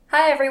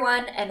Hi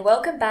everyone, and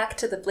welcome back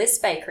to the Bliss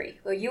Bakery,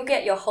 where you'll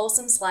get your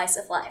wholesome slice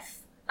of life.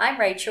 I'm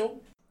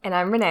Rachel. And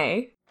I'm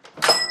Renee.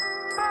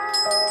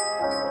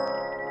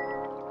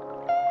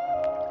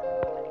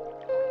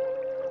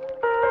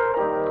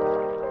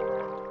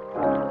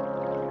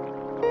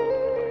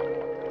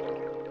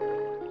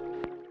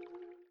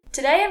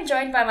 Today I'm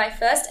joined by my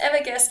first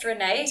ever guest,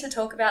 Renee, to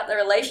talk about the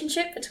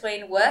relationship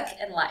between work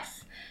and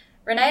life.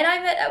 Renee and I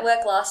met at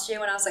work last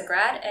year when I was a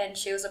grad, and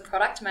she was a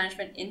product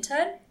management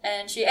intern,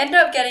 and she ended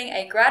up getting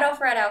a grad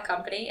offer at our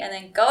company and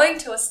then going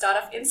to a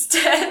startup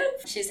instead.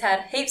 She's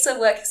had heaps of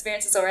work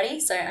experiences already,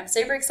 so I'm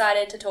super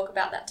excited to talk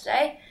about that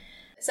today.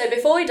 So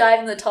before we dive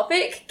into the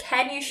topic,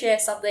 can you share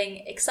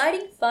something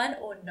exciting, fun,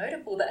 or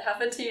notable that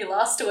happened to you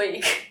last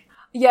week?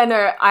 Yeah,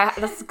 no,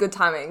 that's good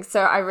timing.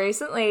 So I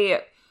recently...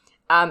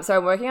 So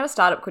I'm working at a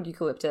startup called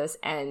Eucalyptus,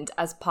 and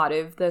as part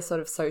of the sort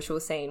of social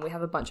scene, we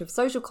have a bunch of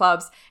social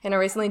clubs, and I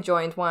recently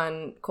joined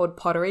one called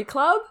Pottery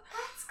Club.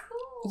 That's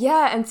cool.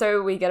 Yeah, and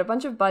so we get a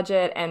bunch of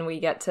budget and we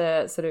get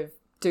to sort of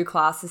do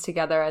classes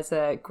together as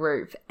a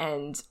group,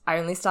 and I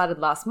only started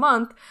last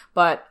month,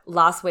 but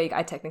last week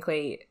I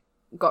technically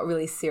got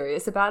really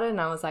serious about it,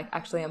 and I was like,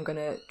 actually, I'm going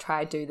to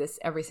try do this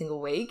every single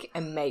week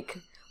and make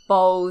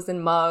bowls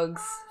and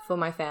mugs for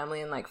my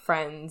family and like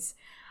friends.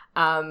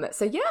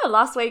 So yeah,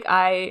 last week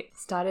I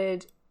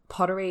started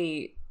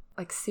pottery,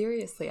 like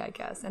seriously, I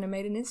guess, and I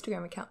made an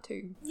Instagram account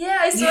too. Yeah,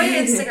 I saw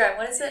your Instagram.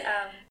 What is it?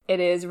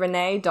 It is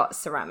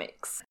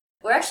renee.ceramics.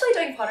 We're actually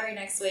doing pottery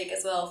next week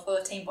as well for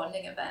a team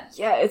bonding event.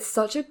 Yeah, it's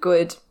such a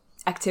good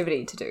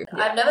activity to do.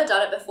 Yeah. I've never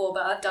done it before,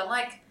 but I've done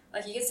like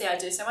you can see I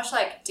do so much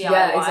like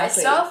DIY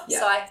stuff,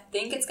 so I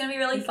think it's going to be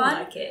really fun.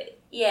 Like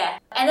it. Yeah.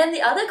 And then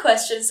the other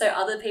question, so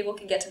other people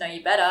can get to know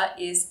you better,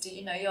 is do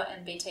you know your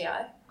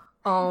MBTI?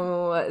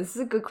 Oh, this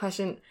is a good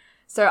question.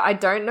 So I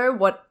don't know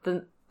what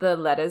the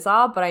letters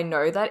are, but I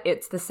know that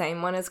it's the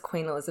same one as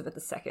Queen Elizabeth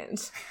II.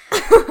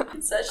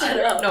 Search I it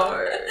don't up.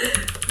 know.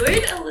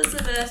 Queen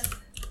Elizabeth.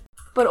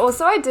 But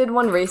also I did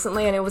one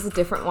recently and it was a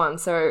different one.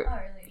 So Oh,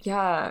 really?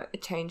 yeah,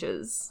 it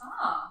changes.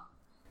 Ah.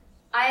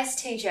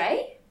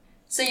 ISTJ?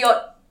 So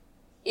you're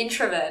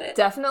introverted?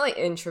 Definitely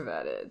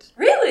introverted.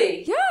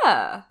 Really?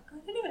 Yeah.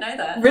 I didn't even know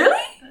that. Really?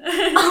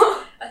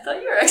 I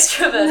thought you were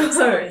extroverted for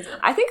some reason.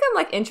 I think I'm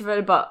like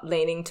introverted but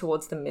leaning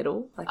towards the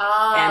middle, like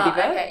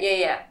ambivert.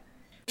 Okay, yeah.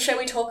 Shall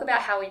we talk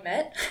about how we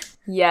met?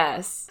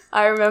 Yes.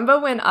 I remember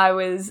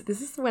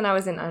this is when I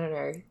was in, I don't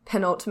know,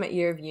 penultimate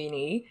year of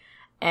uni,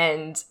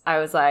 and I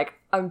was like,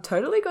 I'm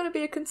totally going to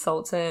be a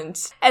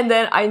consultant. And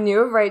then I knew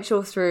of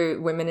Rachel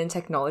through Women in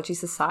Technology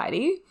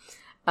Society,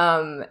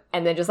 and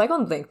then just like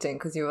on LinkedIn,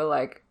 because you were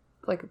like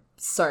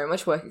so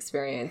much work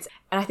experience.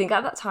 And I think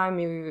at that time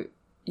you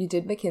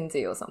did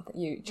McKinsey or something.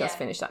 You just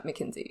finished at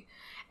McKinsey.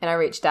 And I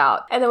reached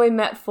out. And then we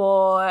met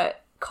for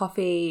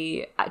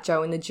coffee at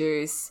Joe and the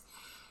Juice.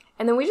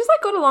 And then we just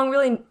like got along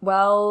really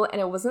well. And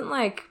it wasn't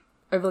like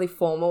overly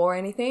formal or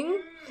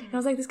anything. And I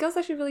was like, this girl's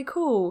actually really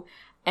cool.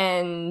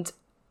 And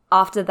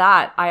after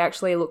that, I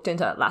actually looked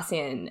into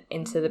Atlassian,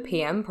 into the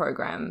PM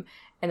program.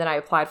 And then I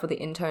applied for the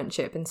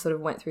internship and sort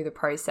of went through the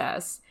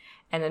process.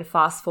 And then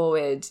fast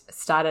forward,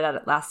 started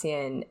at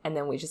Atlassian, and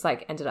then we just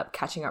like ended up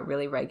catching up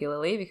really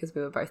regularly because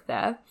we were both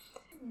there.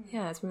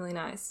 Yeah, it's really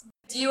nice.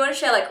 Do you want to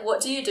share like what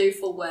do you do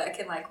for work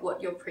and like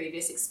what your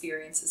previous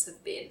experiences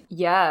have been?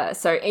 Yeah,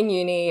 so in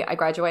uni, I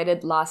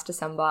graduated last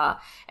December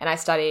and I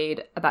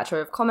studied a Bachelor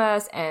of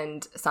Commerce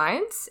and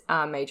Science,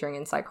 majoring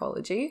in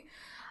psychology.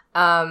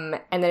 And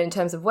then in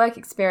terms of work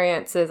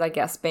experiences, I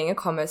guess being a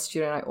commerce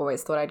student, I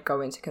always thought I'd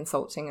go into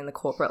consulting in the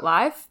corporate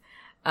life.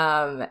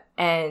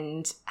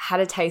 And had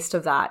a taste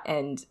of that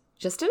and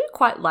just didn't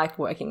quite like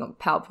working on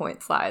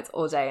PowerPoint slides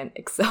all day and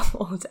Excel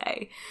all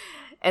day.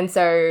 And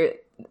so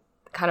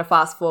kind of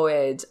fast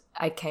forward,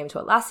 I came to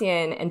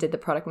Atlassian and did the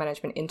product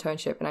management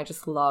internship, and I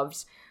just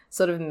loved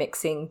sort of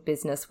mixing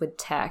business with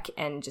tech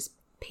and just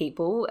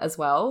people as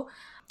well.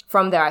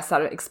 From there, I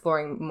started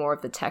exploring more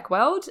of the tech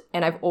world,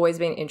 and I've always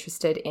been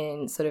interested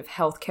in sort of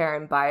healthcare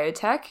and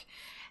biotech.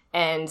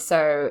 And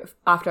so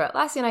after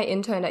Atlassian, I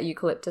interned at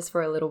Eucalyptus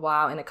for a little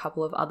while in a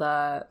couple of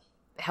other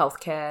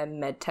healthcare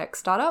medtech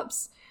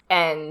startups,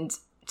 and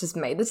just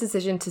made the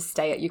decision to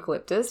stay at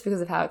Eucalyptus because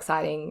of how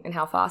exciting and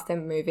how fast they're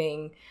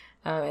moving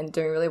and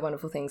doing really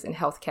wonderful things in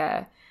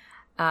healthcare.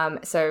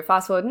 So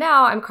fast forward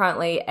now, I'm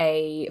currently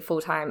a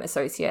full-time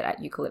associate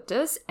at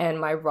Eucalyptus, and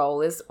my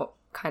role is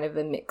kind of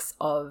a mix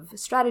of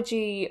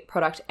strategy,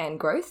 product, and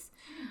growth.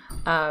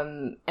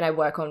 And I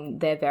work on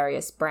their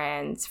various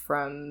brands,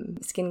 from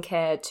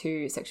skincare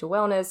to sexual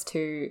wellness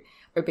to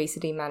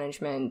obesity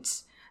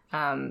management,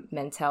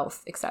 men's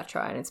health,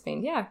 etc. And it's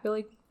been,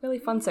 really, really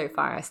fun so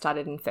far. I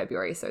started in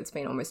February, so it's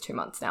been almost 2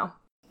 months now.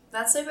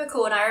 That's super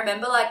cool. And I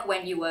remember like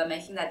when you were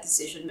making that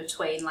decision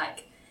between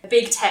like a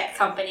big tech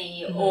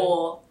company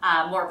or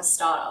more of a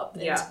startup.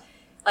 And,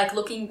 like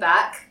looking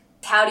back,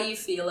 how do you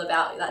feel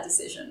about that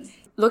decision?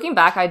 Looking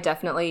back, I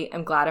definitely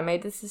am glad I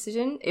made this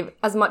decision.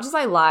 As much as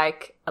I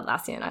like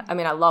Atlassian,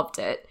 I loved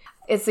it.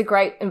 It's a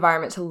great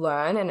environment to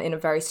learn and in a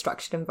very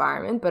structured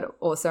environment, but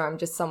also I'm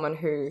just someone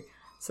who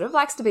sort of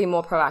likes to be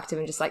more proactive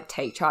and just like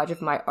take charge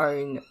of my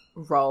own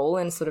role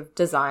and sort of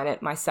design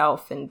it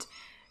myself. And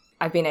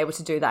I've been able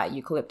to do that at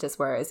Eucalyptus,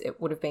 whereas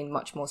it would have been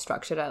much more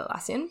structured at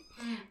Atlassian.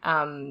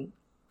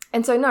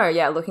 And so no,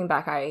 yeah, looking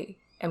back, I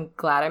am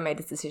glad I made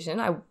this decision.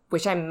 I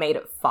wish I made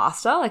it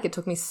faster. Like it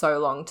took me so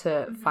long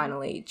to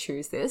finally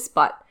choose this.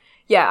 But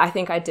yeah, I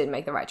think I did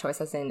make the right choice,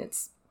 as in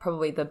it's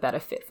probably the better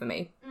fit for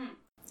me.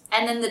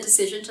 And then the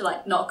decision to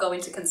like not go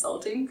into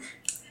consulting.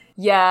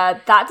 Yeah,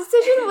 that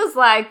decision was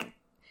like,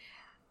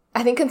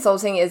 I think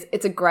consulting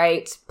it's a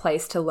great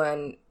place to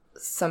learn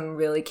some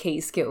really key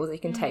skills that you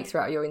can take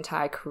throughout your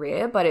entire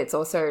career, but it's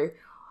also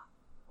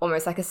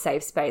almost like a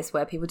safe space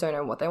where people don't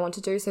know what they want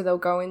to do, so they'll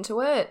go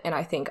into it. And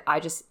I think I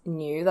just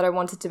knew that I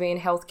wanted to be in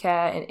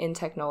healthcare and in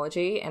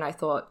technology, and I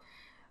thought,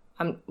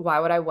 why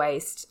would I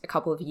waste a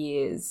couple of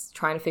years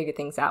trying to figure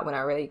things out when I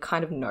really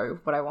kind of know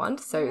what I want?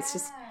 So it's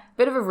just a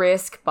bit of a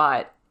risk,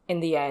 but in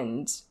the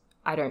end,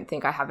 I don't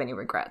think I have any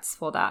regrets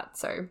for that.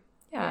 So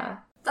yeah.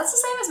 That's the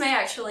same as me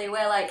actually,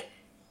 where like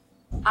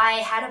I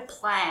had a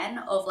plan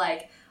of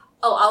like,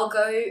 oh, I'll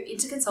go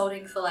into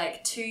consulting for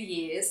like 2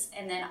 years,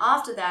 and then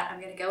after that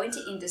I'm going to go into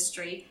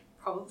industry,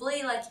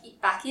 probably like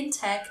back in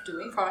tech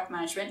doing product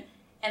management.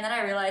 And then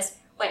I realized,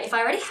 wait, if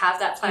I already have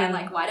that plan,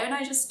 like why don't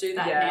I just do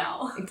that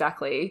now?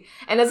 Exactly.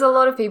 And there's a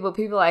lot of people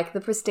like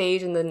the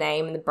prestige and the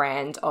name and the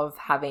brand of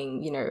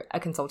having, you know, a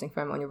consulting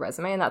firm on your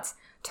resume, and that's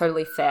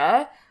totally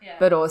fair.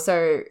 But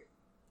also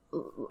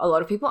a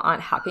lot of people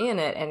aren't happy in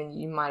it, and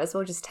you might as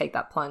well just take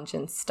that plunge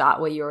and start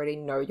where you already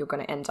know you're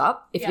going to end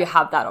up if you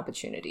have that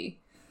opportunity.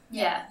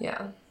 Yeah.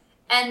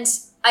 And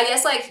I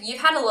guess like you've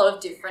had a lot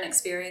of different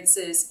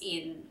experiences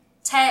in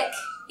tech,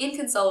 in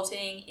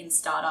consulting, in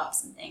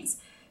startups and things.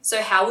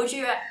 So how would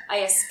you, I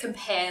guess,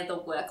 compare the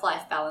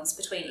work-life balance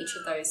between each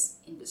of those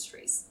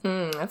industries?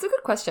 That's a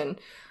good question.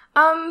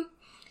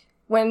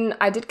 When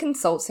I did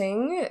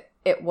consulting,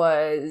 it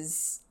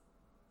was,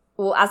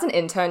 well, as an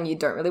intern, you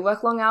don't really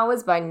work long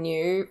hours, but I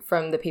knew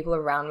from the people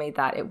around me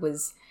that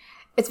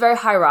it's very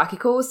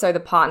hierarchical. So the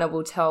partner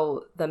will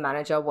tell the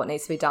manager what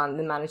needs to be done.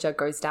 The manager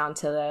goes down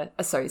to the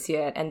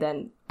associate, and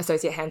then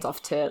associate hands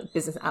off to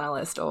business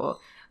analyst or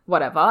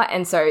whatever.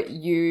 And so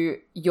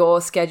your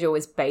schedule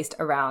is based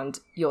around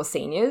your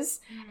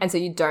seniors. And so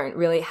you don't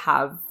really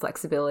have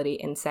flexibility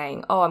in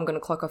saying, oh, I'm going to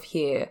clock off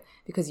here,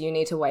 because you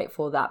need to wait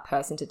for that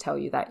person to tell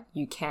you that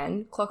you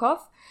can clock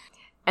off.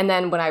 And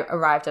then when I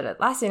arrived at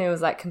Atlassian, it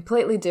was like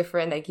completely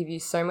different. They give you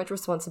so much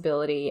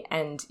responsibility,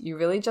 and you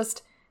really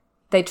just,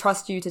 they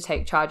trust you to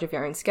take charge of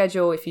your own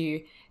schedule. If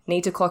you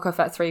need to clock off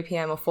at 3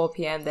 p.m. or 4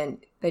 p.m., then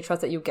they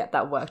trust that you'll get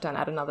that work done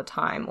at another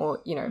time,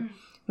 or, you know,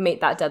 meet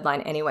that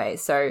deadline anyway.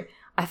 So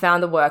I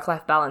found the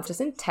work-life balance just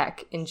in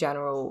tech in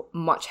general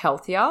much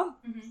healthier.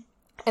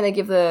 And they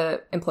give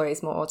the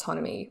employees more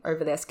autonomy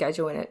over their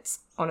schedule, and it's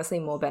honestly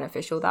more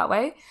beneficial that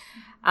way.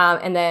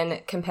 And then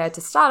compared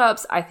to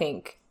startups, I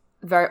think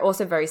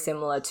very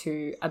similar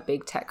to a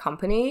big tech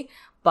company,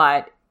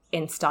 but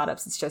in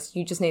startups, it's just,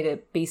 you just need to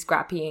be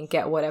scrappy and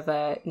get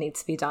whatever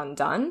needs to be done.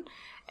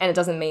 And it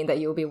doesn't mean that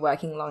you'll be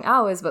working long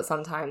hours, but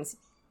sometimes,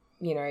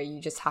 you know, you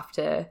just have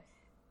to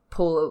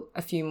pull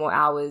a few more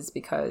hours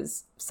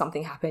because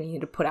something happened, you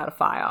need to put out a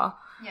fire.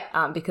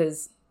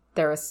 Because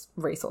there are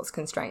resource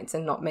constraints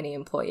and not many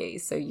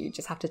employees, so you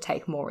just have to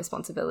take more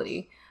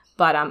responsibility.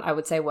 But I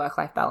would say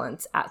work-life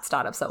balance at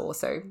startups are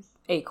also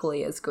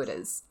equally as good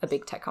as a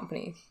big tech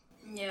company.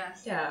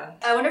 Yeah.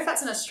 I wonder if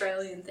that's an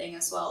Australian thing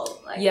as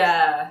well. Like,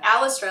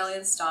 our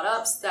Australian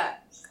startups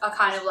that are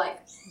kind of like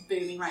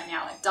booming right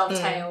now, like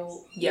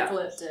Dovetail,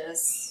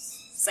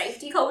 Eucalyptus,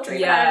 Safety Culture. I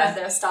don't know if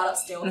they're a startup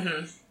still.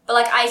 But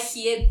like I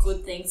hear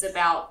good things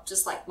about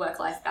just like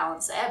work-life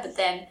balance there, but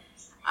then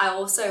I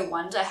also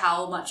wonder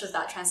how much of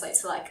that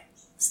translates to like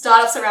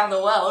startups around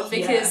the world,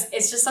 because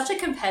it's just such a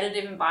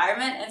competitive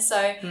environment. And so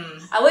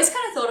I always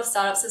kind of thought of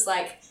startups as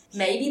like,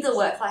 maybe the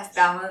work-life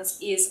balance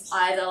is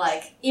either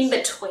like in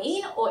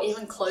between or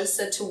even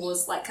closer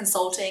towards like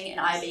consulting and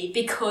IB,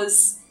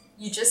 because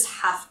you just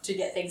have to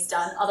get things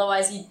done.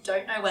 Otherwise, you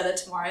don't know whether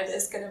tomorrow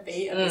there's going to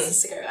be a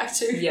business to go back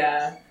to.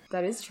 Yeah,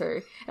 that is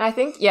true. And I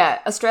think,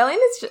 Australian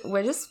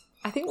is,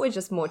 I think we're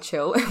just more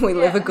chill and we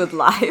live a good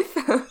life.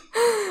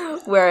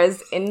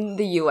 Whereas in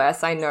the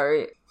US, I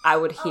know I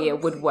would hear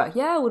would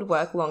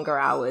work longer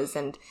hours,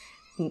 and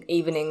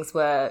evenings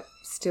were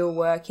still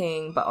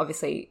working, but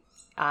obviously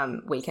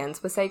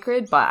weekends were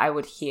sacred. But I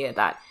would hear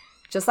that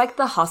just like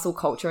the hustle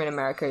culture in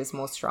America is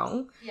more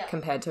strong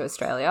compared to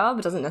Australia,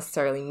 but doesn't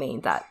necessarily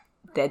mean that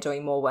they're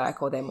doing more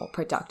work or they're more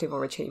productive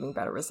or achieving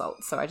better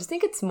results. So I just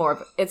think it's more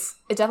of, it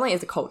definitely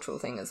is a cultural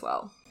thing as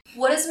well.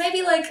 What does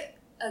maybe like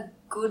a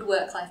good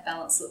work-life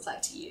balance look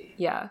like to you?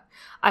 Yeah,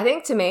 I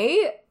think to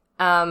me,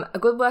 a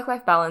good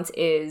work-life balance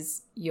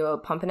is you're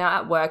pumping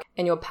out at work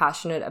and you're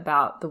passionate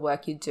about the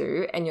work you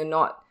do, and you're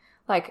not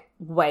like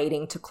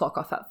waiting to clock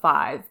off at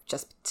 5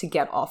 just to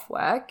get off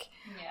work.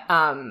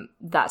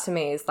 That to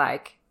me is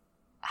like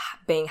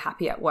being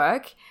happy at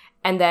work.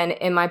 And then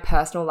in my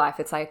personal life,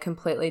 it's like a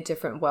completely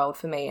different world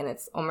for me, and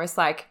it's almost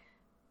like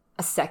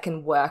a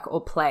second work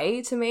or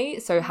play to me.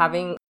 So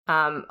having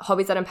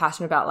Hobbies that I'm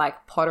passionate about,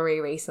 like pottery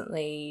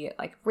recently,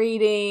 like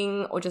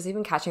reading, or just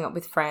even catching up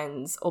with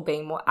friends or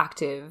being more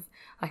active.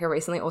 Like I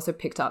recently also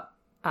picked up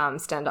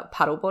stand-up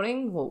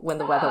paddleboarding when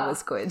the weather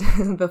was good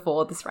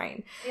before this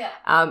rain.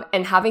 Yeah.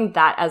 And having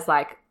that as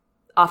like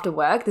after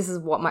work, this is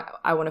what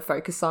I want to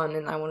focus on,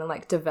 and I want to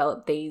like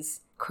develop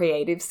these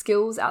creative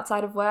skills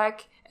outside of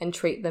work and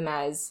treat them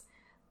as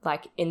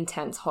like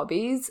intense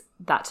hobbies.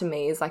 That to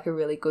me is like a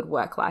really good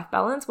work-life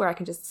balance where I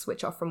can just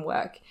switch off from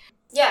work.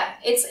 Yeah,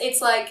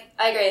 it's like,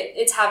 I agree,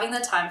 it's having the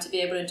time to be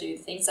able to do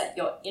things that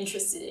you're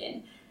interested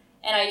in.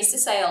 And I used to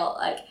say a lot,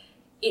 like,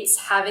 it's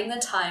having the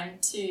time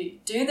to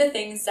do the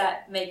things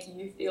that make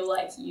you feel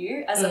like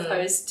you, as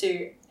opposed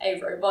to a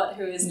robot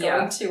who is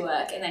going to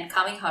work and then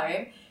coming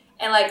home.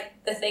 And like,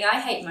 the thing I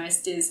hate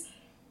most is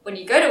when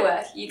you go to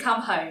work, you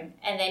come home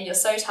and then you're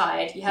so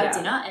tired, you have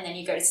dinner and then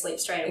you go to sleep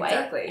straight away.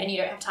 Exactly. And you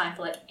don't have time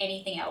for like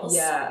anything else.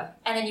 Yeah.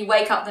 And then you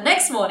wake up the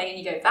next morning and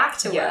you go back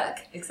to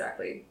work.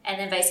 Exactly. And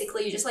then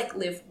basically you just like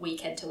live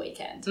weekend to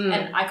weekend.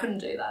 And I couldn't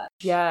do that.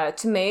 Yeah,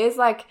 to me it's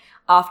like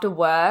after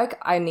work,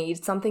 I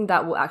need something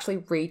that will actually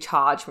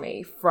recharge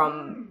me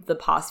from the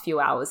past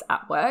few hours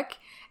at work.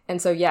 And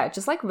so yeah,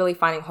 just like really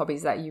finding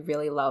hobbies that you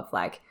really love,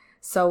 like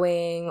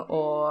sewing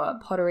or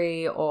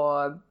pottery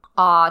or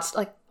art,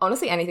 like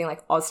honestly anything,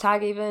 like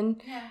OzTag even.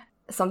 Yeah.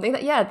 Something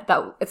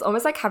that it's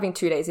almost like having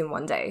 2 days in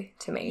one day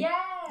to me.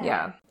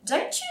 Yeah.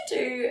 Don't you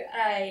do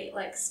a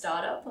like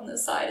startup on the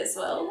side as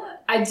well?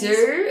 I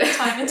do.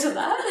 Time into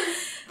that?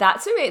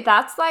 That to me,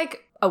 that's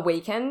like a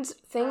weekend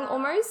thing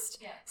almost.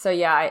 Yeah. So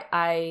yeah,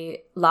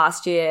 I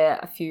last year,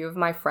 a few of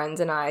my friends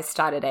and I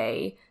started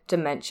a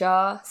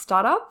dementia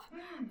startup.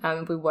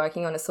 We're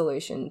working on a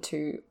solution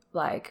to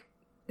like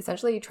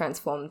essentially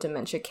transform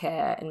dementia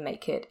care and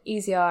make it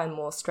easier and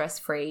more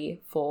stress-free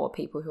for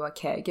people who are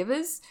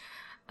caregivers.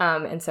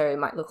 And so it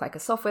might look like a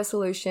software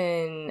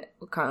solution.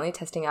 We're currently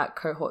testing out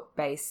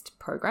cohort-based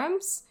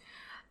programs.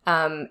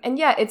 And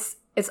yeah, it's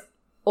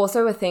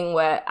also a thing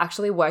where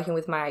actually working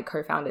with my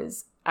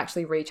co-founders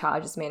actually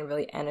recharges me and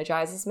really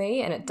energizes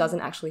me, and it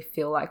doesn't actually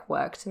feel like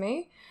work to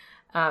me.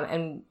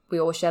 And we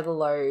all share the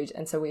load,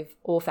 and so we've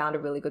all found a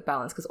really good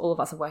balance because all of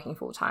us are working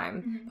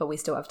full-time, but we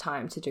still have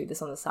time to do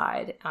this on the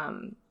side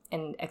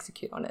and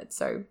execute on it.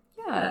 So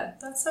yeah.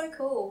 That's so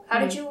cool. How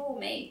did you all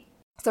meet?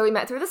 So we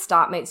met through the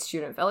StartMate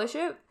Student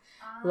Fellowship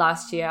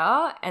last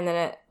year, and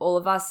then all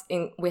of us,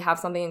 we have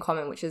something in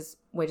common, which is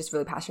we're just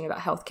really passionate about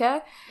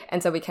healthcare.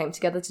 And so we came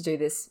together to do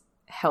this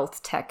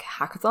health tech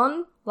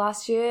hackathon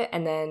last year,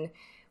 and then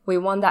we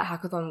won that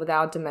hackathon with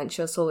our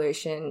dementia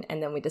solution,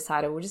 and then we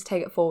decided we'll just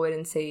take it forward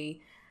and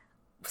see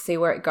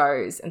where it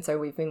goes. And so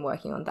we've been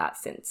working on that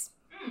since.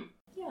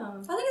 Yeah.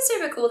 I think it's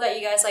super cool that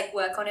you guys like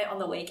work on it on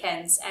the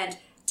weekends, and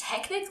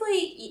technically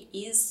it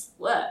is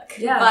work.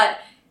 Yeah. But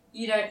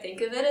you don't think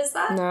of it as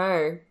that?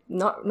 No,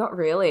 not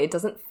really. It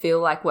doesn't feel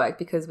like work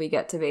because we're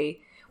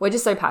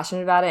just so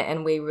passionate about it,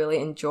 and we really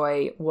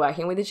enjoy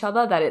working with each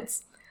other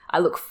that I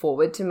look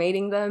forward to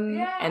meeting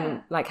them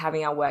and like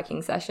having our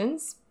working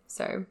sessions.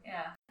 So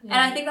yeah. And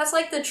I think that's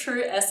like the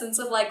true essence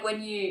of like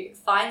when you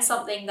find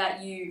something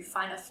that you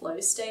find a flow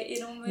state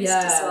in almost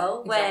as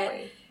well,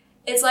 where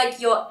it's like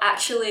you're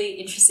actually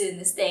interested in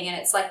this thing, and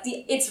it's like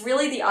it's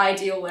really the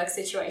ideal work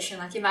situation.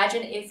 Like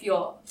imagine if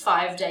your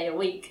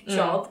 5-day-a-week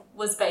job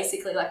was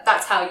basically like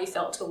that's how you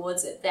felt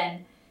towards it,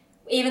 then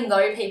even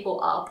though people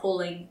are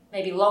pulling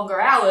maybe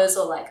longer hours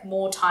or like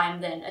more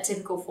time than a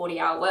typical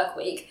 40-hour work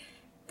week,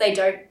 they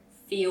don't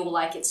feel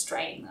like it's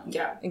draining them.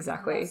 Yeah,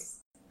 exactly.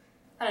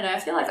 I don't know, I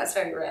feel like that's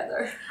very rare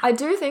though. I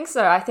do think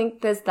so. I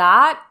think there's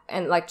that,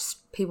 and like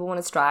just people want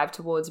to strive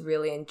towards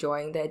really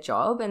enjoying their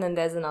job, and then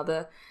there's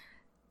another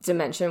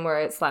dimension where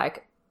it's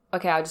like,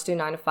 okay, I'll just do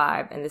 9 to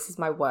 5 and this is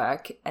my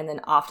work, and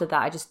then after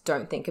that I just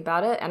don't think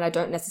about it, and I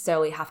don't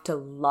necessarily have to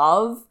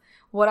love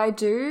what I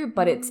do,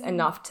 but it's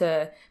enough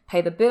to pay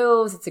the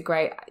bills. It's a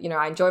great,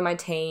 I enjoy my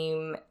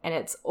team and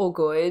it's all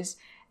good,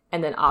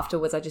 and then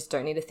afterwards I just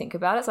don't need to think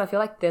about it. So I feel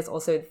like there's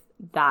also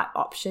that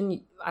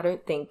option.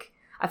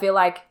 I feel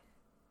like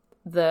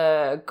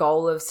the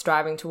goal of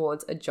striving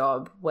towards a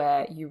job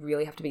where you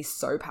really have to be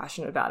so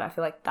passionate about it, I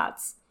feel like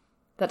that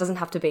doesn't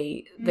have to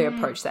be the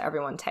approach that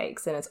everyone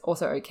takes. And it's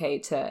also okay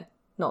to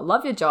not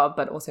love your job,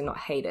 but also not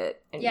hate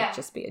it and it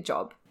just be a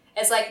job.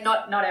 It's like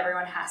not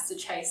everyone has to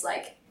chase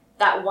like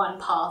that one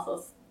path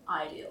of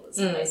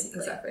idealism, basically.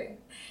 Exactly.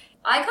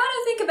 I kind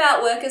of think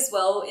about work as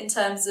well in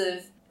terms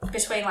of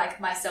between like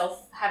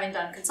myself having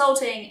done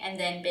consulting and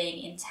then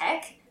being in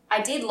tech. I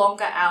did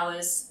longer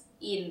hours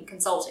in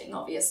consulting,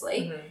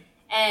 obviously,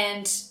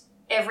 and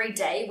every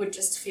day would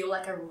just feel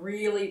like a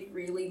really,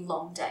 really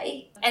long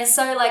day. And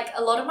so like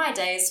a lot of my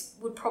days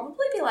would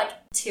probably be like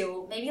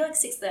till maybe like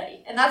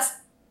 6:30. And that's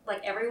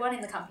like everyone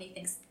in the company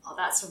thinks, oh,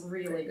 that's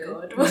really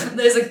good.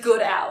 Those are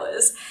good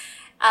hours.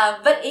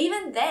 But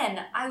even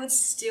then, I would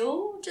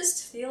still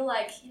just feel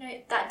like,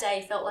 that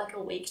day felt like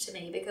a week to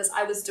me because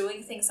I was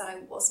doing things that I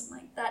wasn't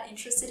like that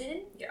interested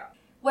in. Yeah.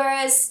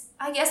 Whereas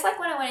I guess like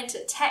when I went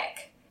into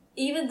tech,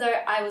 even though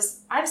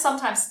I'm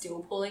sometimes still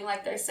pulling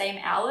like those same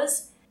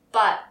hours,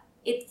 but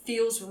it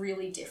feels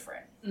really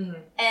different.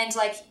 Mm-hmm. And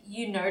like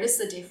you notice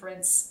the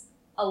difference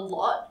a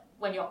lot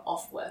when you're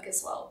off work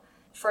as well.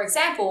 For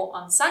example,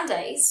 on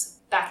Sundays,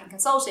 back in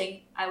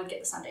consulting, I would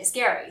get the Sunday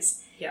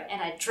scaries. Yeah.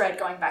 And I'd dread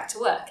going back to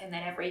work. And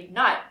then every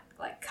night,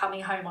 like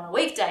coming home on a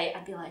weekday,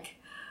 I'd be like,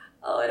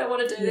 oh, I don't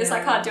want to do this.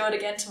 I can't do it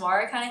again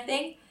tomorrow kind of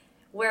thing.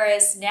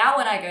 Whereas now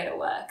when I go to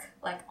work,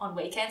 like on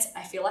weekends,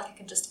 I feel like I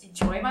can just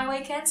enjoy my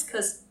weekends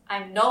because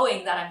I'm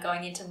knowing that I'm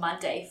going into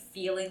Monday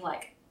feeling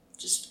like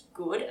just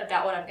good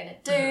about what I'm going to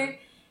do. Mm-hmm.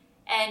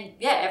 And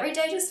yeah, every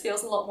day just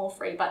feels a lot more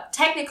free. But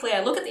technically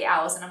I look at the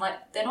hours and I'm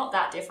like, they're not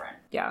that different.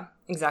 Yeah,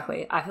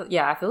 exactly. I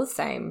feel the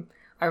same.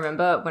 I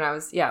remember when I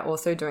was,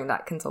 also doing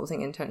that consulting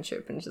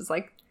internship and just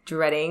like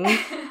dreading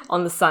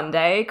on the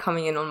Sunday,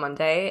 coming in on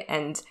Monday.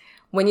 And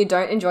when you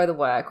don't enjoy the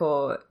work,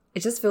 or it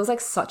just feels like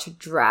such a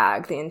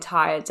drag the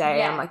entire day.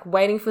 Yeah. I'm like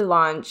waiting for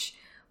lunch,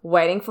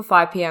 waiting for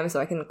 5 p.m. so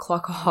I can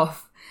clock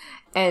off.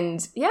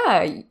 And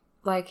yeah,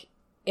 like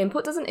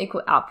input doesn't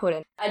equal output.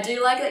 And I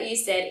do like that you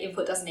said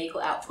input doesn't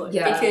equal output,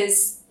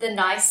 because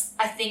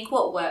I think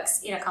what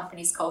works in a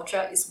company's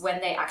culture is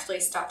when they actually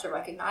start to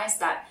recognize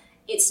that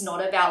it's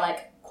not about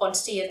like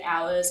quantity of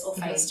hours or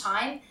face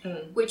time,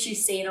 which you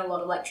see in a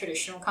lot of like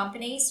traditional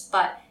companies,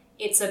 but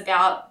it's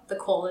about the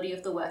quality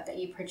of the work that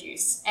you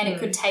produce. And it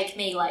could take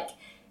me like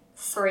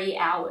 3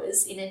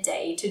 hours in a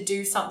day to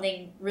do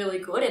something really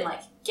good and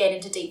like get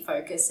into deep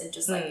focus and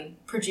just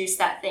like produce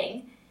that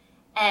thing.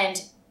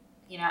 And,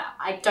 you know,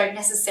 I don't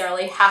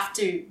necessarily have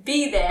to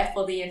be there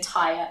for the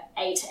entire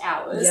 8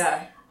 hours.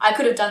 yeah, I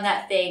could have done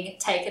that thing,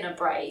 taken a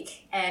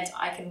break, and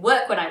I can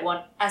work when I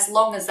want as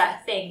long as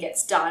that thing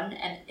gets done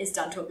and is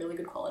done to a really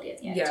good quality at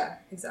the end. yeah,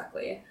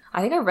 exactly.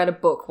 I think I read a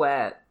book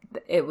where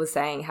it was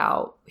saying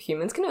how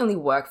humans can only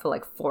work for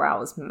like 4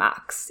 hours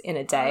max in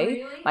a day,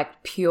 really?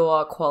 like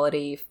pure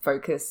quality,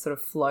 focused sort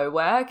of flow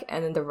work.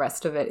 And then the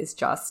rest of it is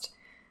just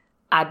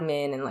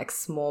admin and like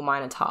small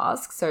minor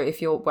tasks. So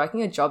if you're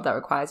working a job that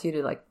requires you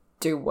to like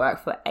do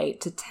work for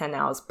 8 to 10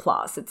 hours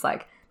plus, it's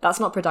like, that's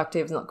not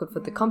productive. It's not good for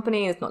the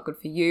company. It's not good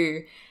for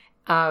you.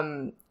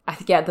 I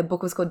think, the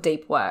book was called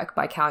Deep Work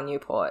by Cal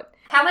Newport.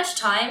 How much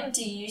time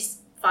do you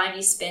find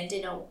you spend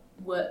in a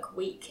work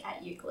week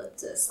at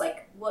Eucalyptus?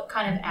 Like, what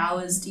kind of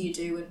hours do you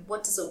do and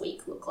what does a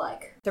week look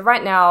like? So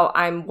right now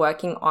I'm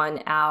working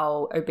on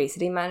our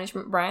obesity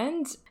management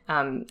brand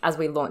as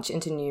we launch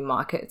into new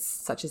markets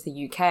such as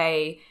the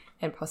UK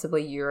and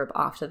possibly Europe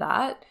after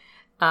that.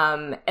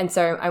 And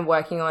so I'm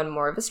working on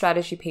more of a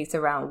strategy piece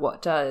around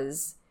what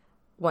does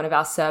one of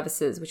our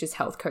services, which is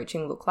health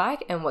coaching, look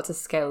like, and what's a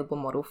scalable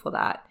model for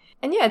that.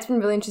 And yeah, it's been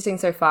really interesting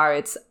so far.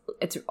 It's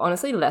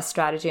honestly less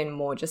strategy and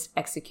more just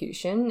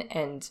execution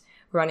and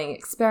running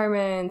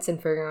experiments and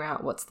figuring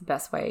out what's the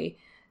best way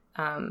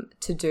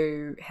to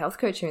do health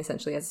coaching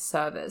essentially as a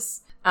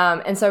service.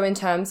 And so in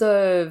terms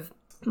of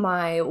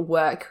my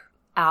work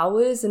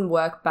hours and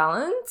work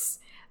balance,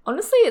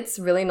 honestly, it's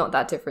really not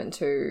that different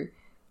to,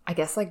 I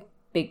guess, like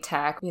big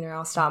tech. You know,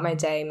 I'll start my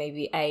day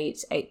maybe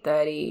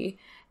 8:30.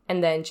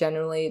 And then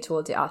generally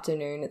towards the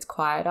afternoon, it's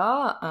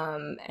quieter.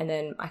 And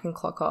then I can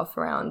clock off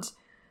around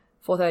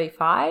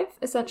 4:35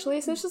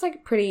 essentially. So it's just like a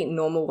pretty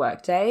normal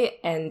work day.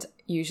 And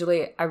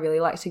usually I really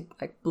like to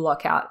like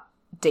block out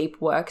deep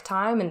work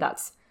time. And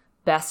that's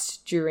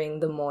best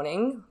during the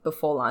morning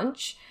before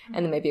lunch.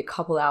 And then maybe a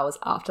couple hours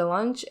after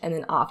lunch. And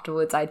then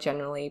afterwards, I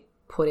generally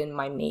put in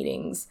my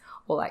meetings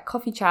or like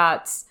coffee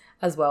chats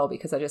as well,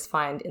 because I just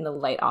find in the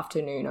late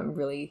afternoon, I'm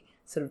really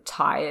sort of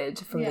tired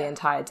from the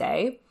entire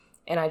day.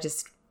 And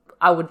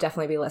I would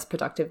definitely be less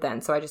productive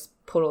then. So I just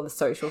put all the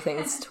social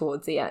things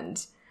towards the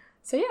end.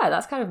 So yeah,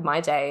 that's kind of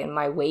my day and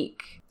my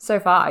week so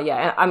far.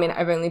 Yeah. I mean,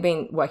 I've only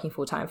been working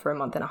full time for a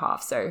month and a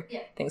half, so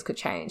things could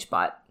change,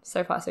 but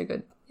so far so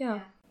good.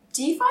 Yeah.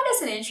 Do you find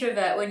as an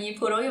introvert, when you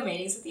put all your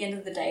meetings at the end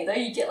of the day though,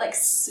 you get like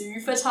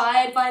super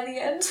tired by the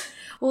end?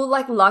 Well,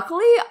 like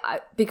luckily,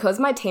 because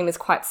my team is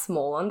quite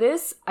small on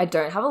this, I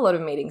don't have a lot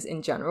of meetings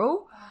in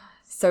general.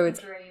 So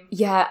it's,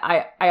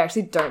 I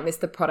actually don't miss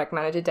the product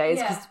manager days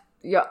because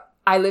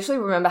I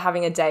literally remember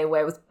having a day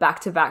where it was back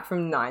to back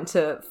from 9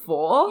 to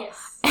 4.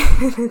 Yes.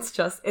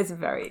 It's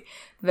very,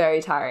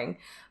 very tiring.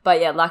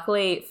 But yeah,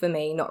 luckily for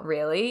me, not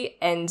really.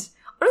 And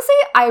honestly,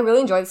 I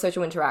really enjoy the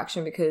social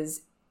interaction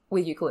because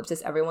with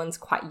Eucalyptus, everyone's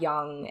quite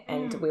young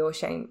and we all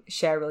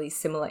share really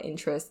similar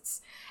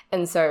interests.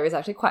 And so it's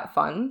actually quite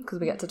fun because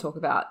we get to talk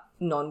about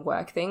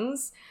non-work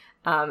things.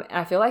 And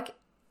I feel like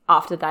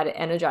after that, it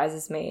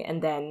energizes me.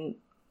 And then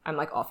I'm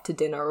like off to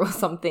dinner or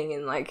something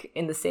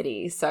in the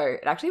city. So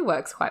it actually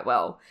works quite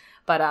well.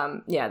 But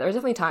there are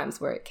definitely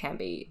times where it can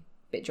be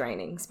a bit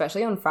draining,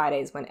 especially on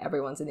Fridays when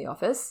everyone's in the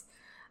office.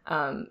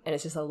 And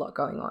it's just a lot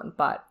going on.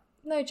 But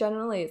no,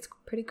 generally it's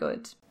pretty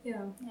good.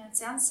 Yeah, it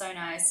sounds so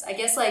nice. I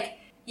guess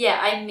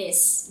I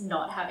miss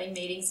not having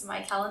meetings in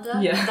my calendar.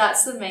 Yeah.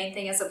 That's the main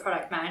thing as a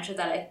product manager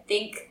that I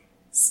think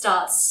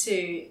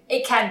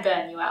it can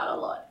burn you out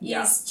a lot.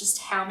 Is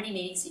just how many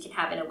meetings you can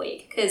have in a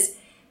week. Because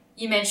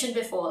you mentioned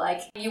before,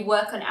 like you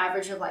work on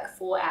average of like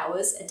 4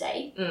 hours a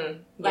day,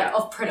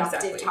 of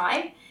productive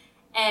time.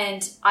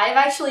 And I've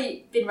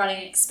actually been running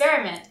an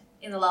experiment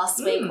in the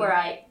last week where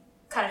I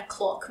kind of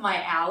clock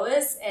my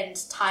hours and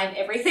time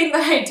everything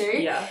that I do.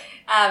 Yeah.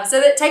 So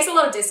that takes a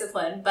lot of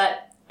discipline,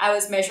 but I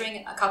was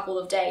measuring a couple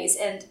of days,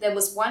 and there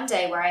was one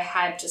day where I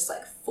had just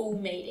like full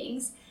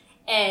meetings,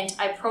 and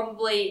I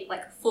probably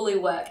like fully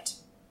worked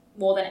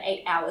more than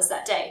 8 hours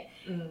that day.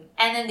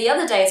 And then the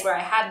other days where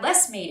I had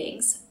less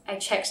meetings, I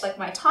checked like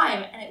my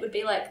time, and it would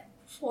be like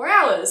 4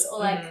 hours or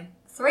like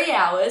 3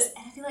 hours,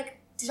 and I'd be like,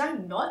 did I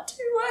not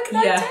do work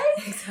that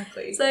day?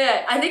 Exactly. So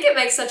yeah, I think it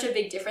makes such a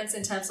big difference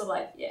in terms of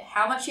like,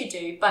 how much you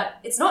do, but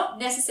it's not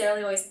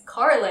necessarily always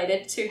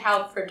correlated to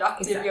how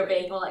productive you're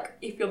being or like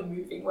if you're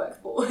moving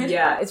work forward.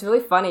 Yeah, it's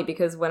really funny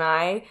because when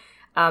I,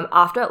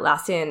 after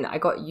Atlassian, I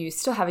got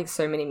used to having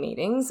so many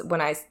meetings. When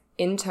I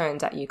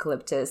interned at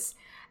Eucalyptus,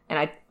 and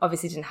I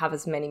obviously didn't have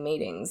as many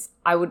meetings,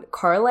 I would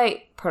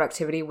correlate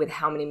productivity with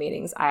how many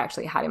meetings I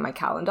actually had in my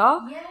calendar.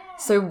 Yeah.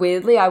 So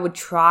weirdly, I would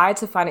try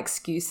to find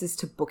excuses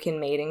to book in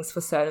meetings for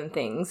certain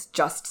things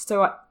just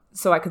so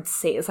I could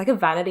see. It's like a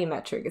vanity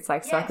metric. It's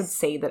like so I could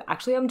see that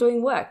actually I'm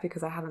doing work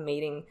because I have a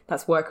meeting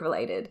that's work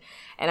related.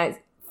 And I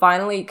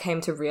finally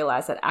came to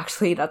realize that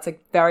actually that's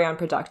like very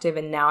unproductive,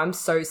 and now I'm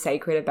so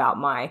sacred about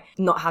my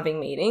not having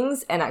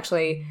meetings. And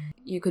actually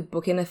you could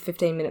book in a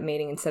 15-minute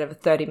meeting instead of a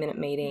 30-minute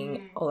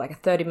meeting, or like a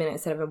 30-minute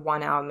instead of a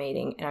 1-hour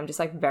meeting, and I'm just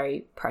like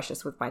very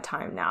precious with my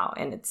time now,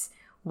 and it's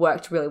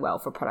worked really well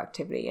for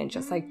productivity and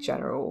just like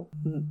general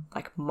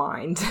like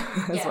mind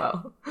as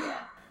well.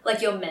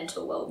 Like your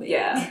mental well-being.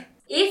 Yeah.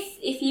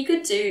 If you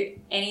could do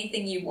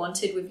anything you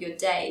wanted with your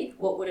day,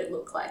 what would it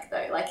look like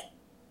though? Like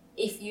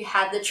if you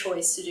had the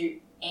choice to do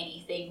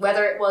anything,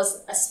 whether it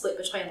was a split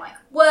between like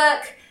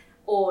work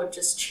or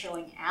just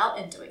chilling out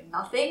and doing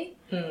nothing,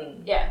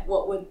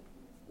 what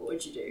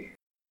would you do?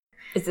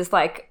 Is this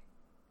like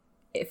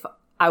if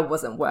I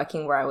wasn't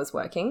working where I was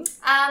working?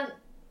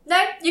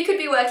 No, you could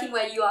be working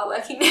where you are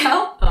working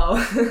now.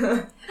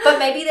 Oh. But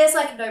maybe there's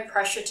like no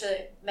pressure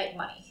to make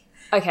money.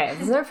 Okay, if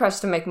there's no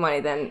pressure to make money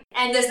then...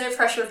 And there's no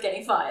pressure of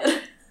getting fired.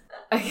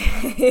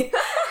 Okay.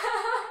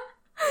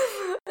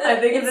 I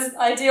think it's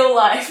ideal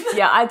life.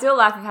 Yeah, ideal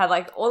life. I've had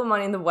like all the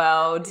money in the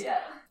world. Yeah.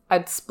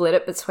 I'd split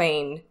it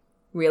between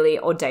really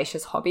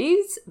audacious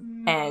hobbies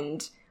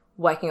and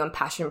working on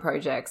passion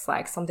projects,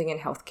 like something in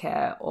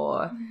healthcare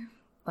or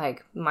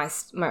like my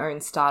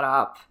own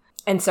startup.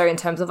 And so in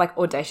terms of like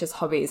audacious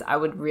hobbies, I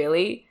would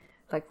really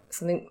like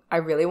something, I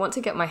really want to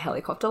get my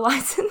helicopter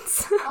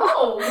license.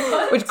 Oh,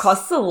 what? Which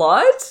costs a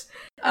lot.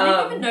 I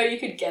didn't even know you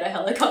could get a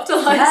helicopter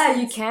license. Yeah,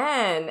 you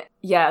can.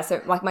 Yeah,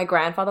 so like my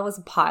grandfather was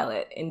a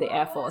pilot in the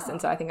Air Force, and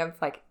so I think I'm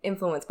like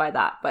influenced by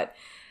that. But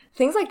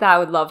things like that, I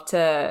would love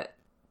to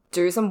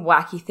do some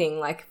wacky thing,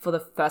 like for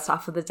the first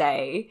half of the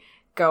day,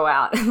 go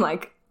out and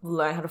like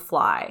learn how to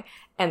fly.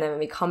 And then when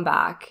we come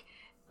back,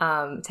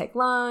 take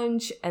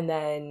lunch, and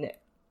then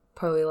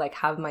probably like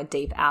have my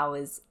deep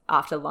hours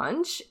after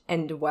lunch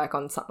and work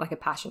on something like a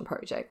passion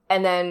project.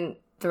 And then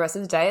the rest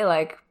of the day,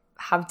 like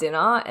have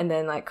dinner and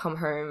then like come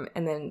home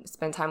and then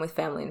spend time with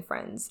family and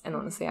friends. And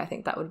honestly, I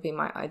think that would be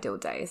my ideal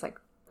day. It's like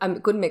a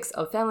good mix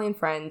of family and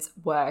friends,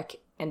 work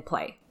and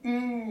play.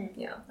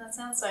 Yeah, that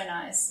sounds so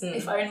nice.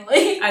 If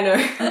only. I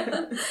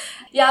know.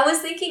 Yeah, I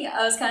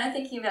was kind of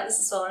thinking about this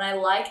as well, and I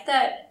like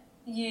that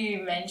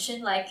you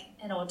mentioned like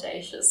an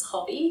audacious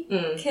hobby,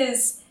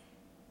 because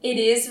it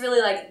is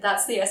really like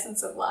that's the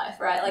essence of life,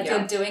 right? Like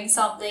you're doing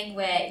something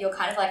where you're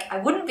kind of like, I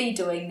wouldn't be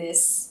doing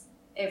this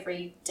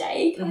every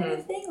day kind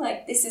of thing.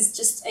 Like this is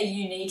just a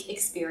unique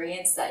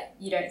experience that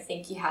you don't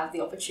think you have the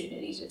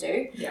opportunity to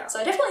do. Yeah. So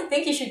I definitely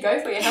think you should go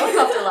for your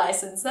helicopter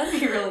license. That'd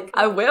be really cool.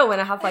 I will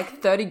when I have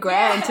like 30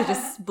 grand to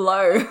just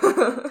blow.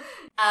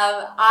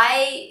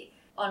 I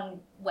on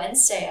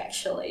Wednesday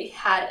actually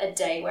had a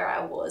day where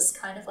I was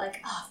kind of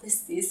like, oh,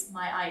 this is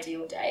my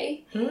ideal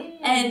day.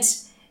 And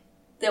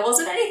there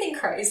wasn't anything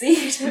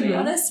crazy to be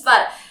honest,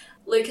 but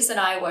Lucas and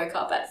I woke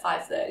up at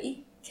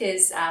 5:30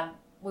 because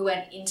we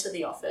went into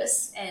the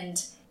office,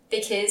 and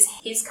because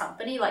his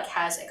company like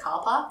has a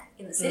car park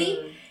in the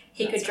city,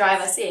 he could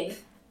drive us in,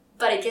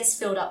 but it gets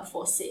filled up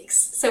before 6.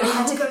 So we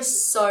had to go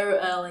so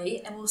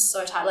early and we were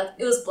so tired. Like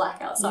it was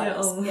black outside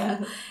us.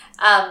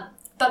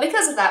 But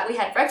because of that, we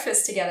had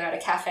breakfast together at a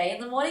cafe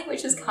in the morning,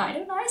 which is kind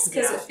of nice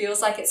because it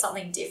feels like it's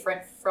something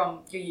different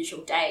from your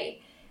usual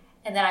day.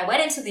 And then I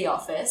went into the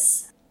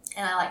office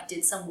and I like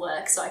did some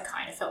work, so I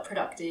kind of felt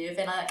productive,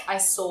 and I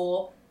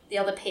saw the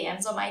other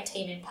PMs on my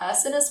team in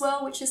person as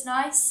well, which is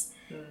nice.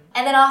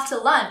 And then after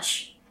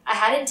lunch, I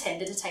had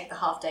intended to take the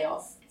half day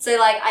off. So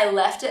like I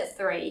left at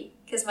 3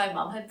 because my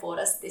mum had bought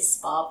us this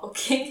spa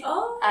booking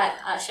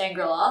at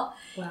Shangri-La.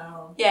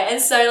 Wow. Yeah,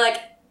 and so like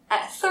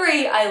at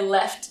 3 I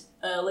left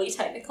early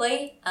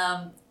technically.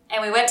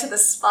 And we went to the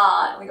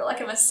spa and we got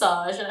like a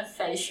massage and a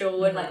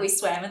facial and like we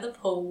swam in the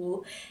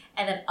pool.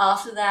 And then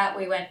after that,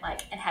 we went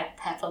like and had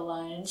pepper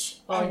lunch.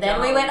 And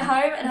then we went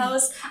home, and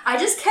I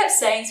just kept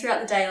saying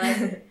throughout the day,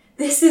 like,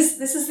 this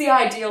is the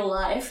ideal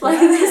life. Like,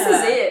 this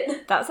is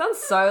it. That sounds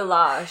so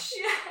lush.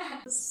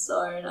 Yeah.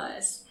 So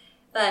nice.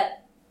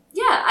 But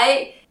yeah,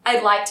 I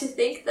I'd like to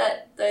think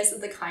that those are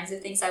the kinds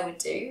of things I would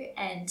do.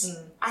 And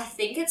I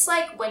think it's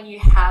like when you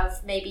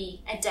have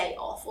maybe a day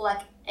off or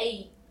like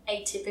a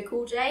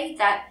typical day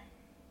that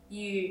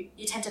you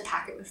tend to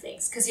pack it with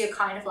things because you're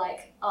kind of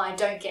like, oh, I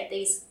don't get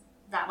these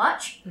that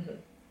much.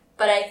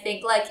 But I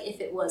think like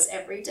if it was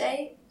every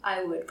day,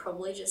 I would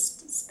probably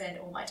just spend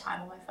all my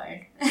time on my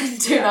phone and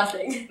do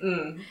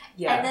nothing.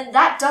 Yeah. And then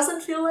that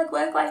doesn't feel like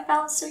work-life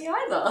balance to me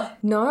either.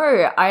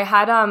 No, I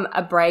had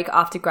a break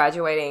after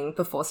graduating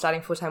before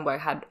starting full-time work.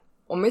 I had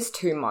almost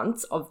 2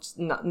 months of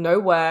no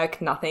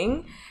work,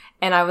 nothing.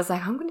 And I was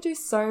like, I'm going to do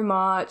so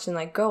much and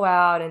like go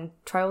out and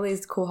try all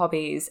these cool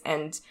hobbies.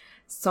 And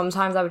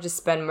sometimes I would just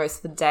spend most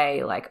of the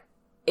day like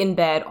in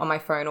bed on my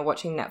phone or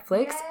watching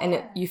Netflix.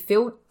 And you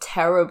feel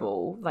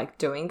terrible like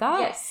doing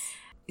that. Yes.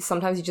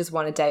 Sometimes you just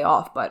want a day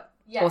off, but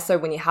also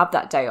when you have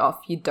that day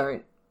off,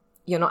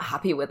 you're not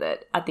happy with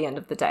it at the end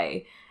of the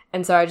day.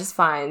 And so I just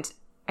find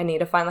I need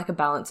to find like a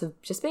balance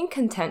of just being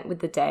content with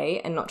the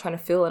day and not trying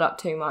to fill it up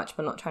too much,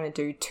 but not trying to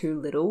do too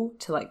little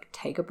to like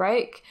take a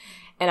break.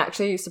 And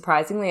actually,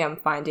 surprisingly, I'm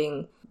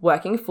finding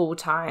working full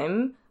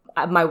time,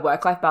 my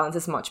work-life balance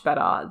is much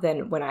better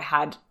than when I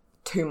had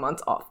 2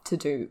 months off to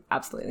do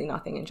absolutely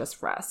nothing and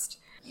just rest.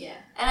 Yeah.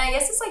 And I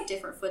guess it's like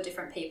different for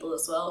different people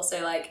as well.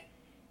 So like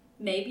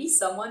maybe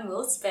someone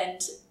will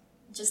spend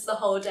just the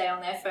whole day on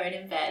their phone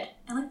in bed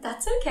and like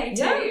that's okay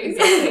too. Yeah,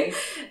 exactly.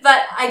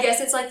 But I guess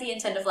it's like the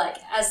intent of like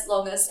as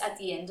long as at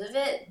the end of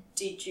it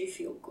did you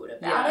feel good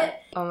about it.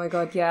 Oh my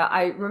god, yeah.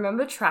 I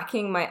remember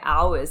tracking my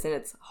hours and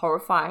it's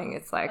horrifying.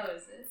 It's like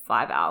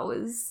 5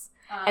 hours.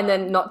 And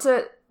then not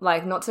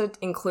to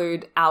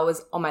include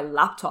hours on my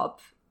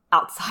laptop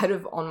outside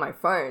of on my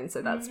phone.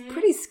 So that's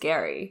pretty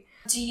scary.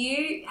 Do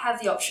you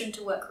have the option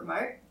to work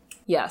remote?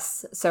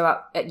 Yes. So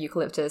at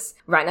Eucalyptus,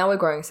 right now we're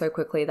growing so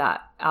quickly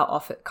that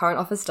our current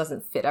office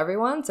doesn't fit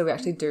everyone. So we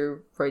actually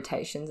do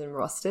rotations and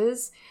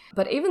rosters.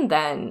 But even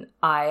then,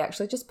 I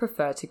actually just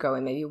prefer to go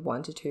in maybe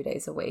 1 to 2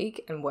 days a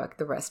week and work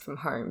the rest from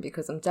home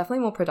because I'm definitely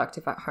more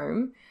productive at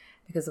home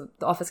because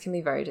the office can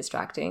be very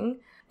distracting.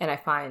 And I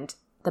find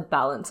the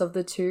balance of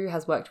the two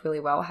has worked really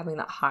well, having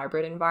that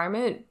hybrid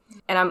environment.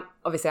 And I'm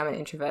an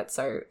introvert,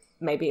 so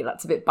maybe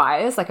that's a bit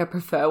biased. Like I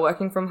prefer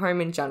working from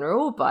home in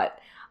general, but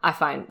I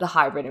find the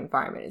hybrid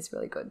environment is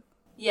really good.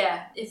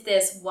 Yeah, if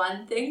there's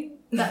one thing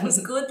that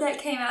was good that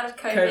came out of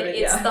COVID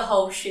it's the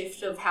whole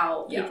shift of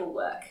how people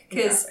work.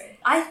 Because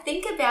I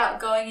think about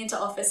going into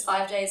office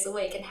 5 days a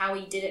week and how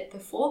we did it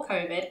before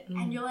COVID,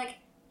 and you're like,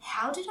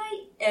 how did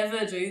I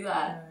ever do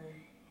that?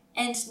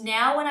 And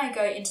now when I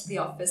go into the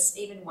office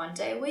even 1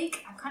 day a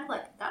week, I'm kind of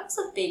like, that's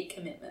a big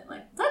commitment.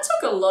 Like, that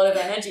took a lot of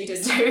energy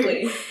to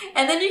do.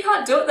 And then you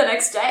can't do it the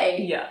next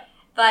day. Yeah.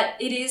 But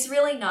it is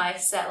really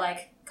nice that,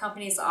 like,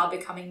 companies are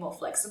becoming more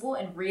flexible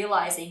and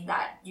realizing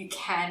that you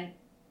can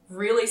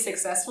really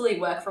successfully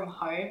work from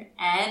home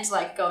and,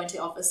 like, go into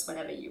the office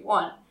whenever you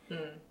want.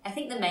 I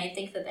think the main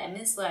thing for them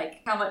is,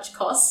 like, how much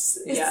costs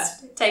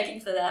it's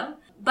taking for them.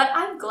 But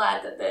I'm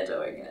glad that they're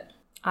doing it.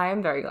 I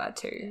am very glad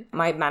too.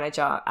 My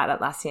manager at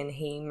Atlassian,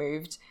 he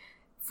moved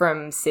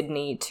from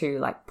Sydney to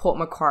like Port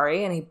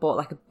Macquarie and he bought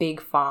like a big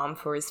farm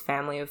for his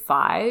family of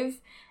 5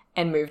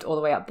 and moved all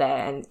the way up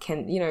there and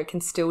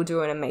can still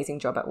do an amazing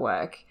job at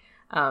work.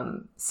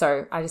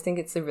 So I just think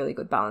it's a really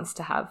good balance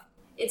to have.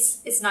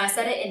 It's nice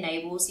that it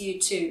enables you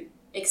to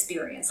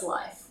experience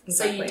life.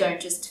 Exactly. So you don't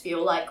just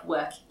feel like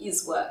work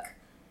is work.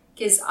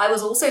 Because I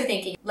was also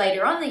thinking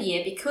later on in the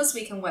year, because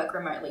we can work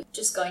remotely,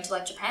 just going to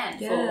like Japan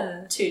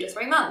for 2 to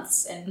 3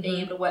 months and being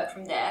able to work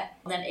from there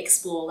and then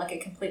explore like a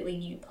completely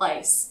new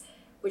place,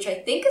 which I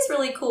think is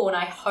really cool. And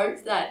I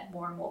hope that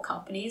more and more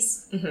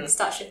companies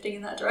start shifting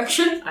in that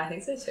direction. I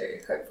think so too,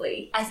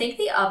 hopefully. I think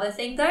the other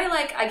thing though,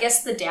 like I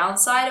guess the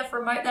downside of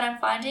remote that I'm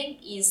finding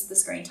is the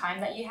screen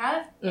time that you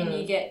have and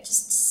you get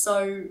just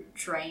so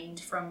drained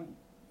from,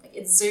 like,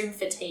 it's Zoom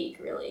fatigue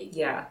really.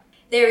 Yeah.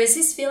 There is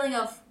this feeling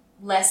of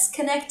less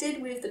connected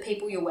with the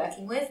people you're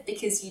working with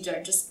because you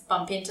don't just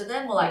bump into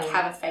them or like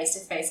have a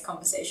face-to-face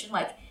conversation.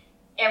 Like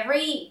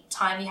every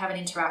time you have an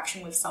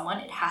interaction with someone,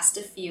 it has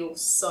to feel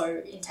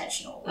so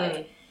intentional.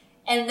 Like,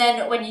 and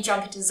then when you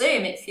jump into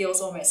Zoom, it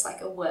feels almost like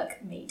a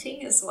work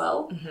meeting as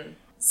well.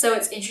 So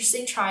it's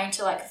interesting trying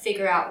to like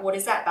figure out what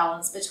is that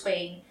balance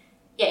between,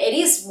 it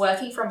is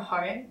working from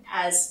home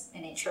as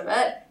an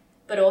introvert,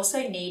 but also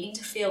needing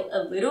to feel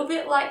a little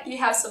bit like you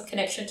have some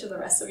connection to the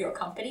rest of your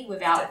company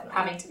without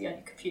having to be on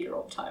your computer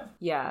all the time.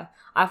 Yeah.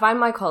 I find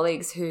my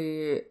colleagues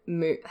who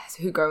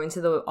go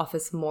into the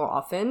office more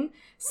often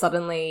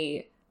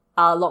suddenly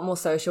are a lot more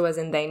social, as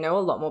in they know a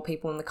lot more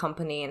people in the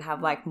company and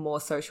have like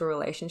more social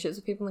relationships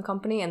with people in the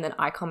company. And then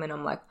I come in,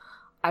 I'm like,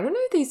 I don't know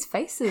these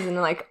faces. And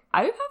like,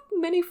 I don't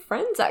have many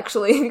friends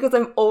actually because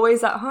I'm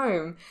always at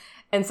home.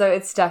 And so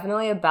it's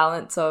definitely a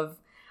balance of,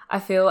 I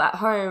feel at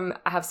home,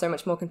 I have so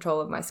much more control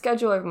of my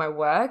schedule, over my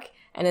work.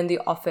 And in the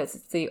office,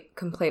 it's the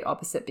complete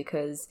opposite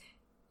because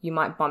you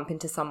might bump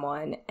into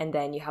someone and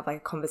then you have like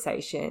a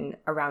conversation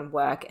around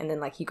work and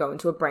then like you go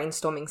into a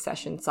brainstorming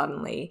session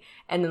suddenly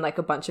and then like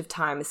a bunch of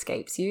time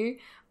escapes you.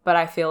 But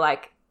I feel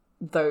like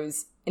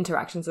those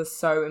interactions are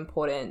so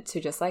important to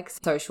just like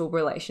social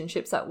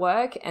relationships at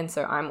work. And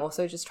so I'm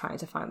also just trying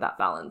to find that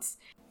balance.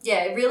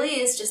 Yeah, it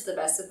really is just the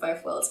best of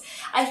both worlds.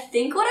 I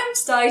think what I'm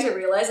starting to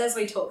realize as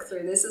we talk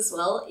through this as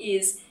well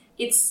is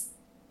it's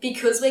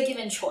because we're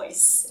given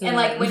choice. And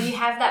like when you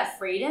have that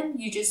freedom,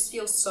 you just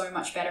feel so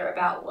much better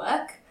about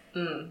work.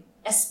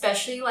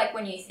 Especially like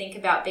when you think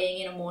about being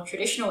in a more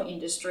traditional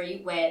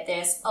industry where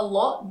there's a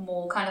lot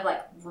more kind of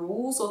like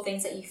rules or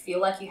things that you feel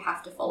like you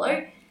have to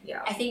follow.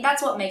 Yeah. I think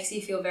that's what makes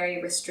you feel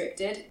very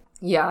restricted.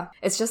 Yeah.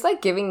 It's just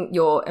like giving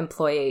your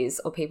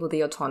employees or people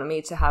the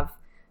autonomy to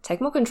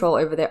take more control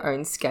over their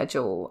own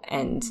schedule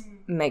and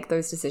make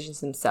those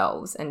decisions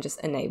themselves and just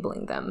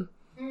enabling them.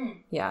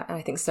 Yeah, and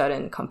I think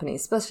certain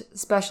companies,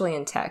 especially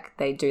in tech,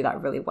 they do that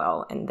really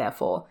well, and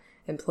therefore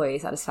employee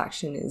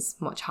satisfaction is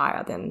much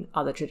higher than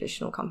other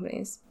traditional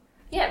companies.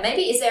 Yeah,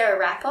 maybe is there a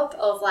wrap-up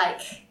of like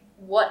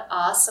what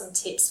are some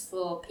tips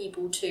for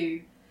people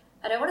to,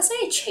 I don't want to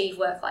say achieve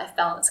work-life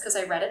balance, because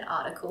I read an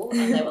article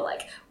and they were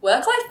like,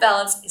 work-life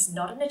balance is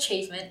not an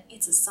achievement,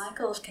 it's a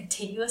cycle of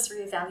continuous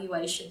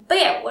reevaluation. But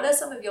yeah, what are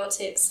some of your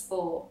tips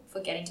for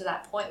getting to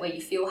that point where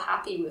you feel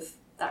happy with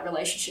that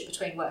relationship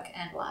between work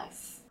and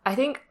life? I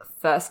think,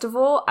 first of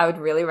all, I would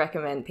really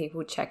recommend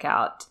people check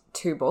out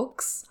 2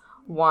 books.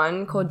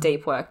 One called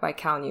Deep Work by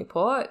Cal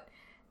Newport.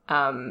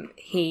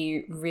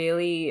 He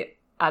really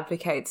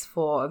advocates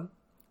for,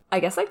 I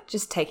guess, like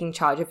just taking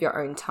charge of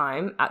your own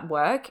time at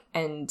work.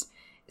 And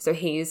so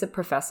he's a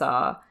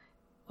professor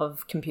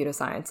of computer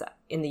science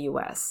in the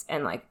US,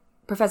 and like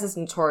professors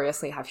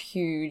notoriously have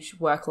huge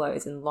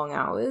workloads and long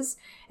hours,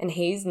 and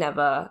he's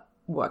never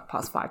worked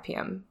past 5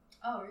 p.m.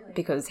 Oh, really?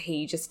 Because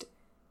he just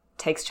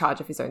takes charge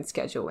of his own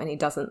schedule and he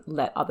doesn't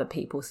let other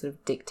people sort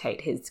of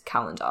dictate his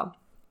calendar.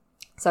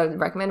 So I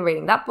would recommend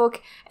reading that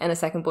book, and a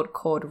second book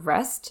called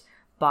Rest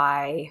by,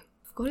 I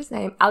forgot his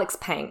name, Alex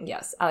Pang.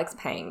 Yes, Alex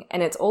Pang.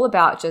 And it's all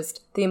about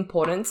just the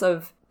importance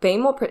of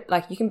being more,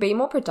 you can be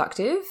more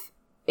productive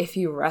if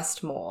you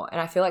rest more.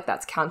 And I feel like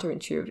that's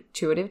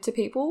counterintuitive to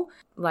people.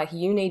 Like,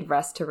 you need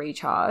rest to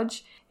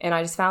recharge. And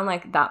I just found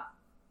like that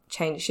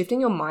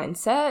shifting your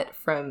mindset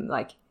from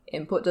like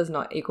input does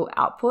not equal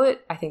output,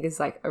 I think is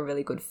like a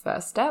really good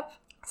first step.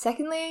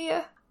 Secondly,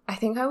 I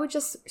think I would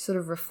just sort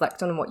of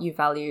reflect on what you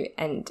value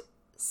and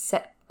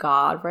set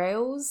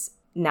guardrails.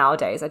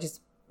 Nowadays, I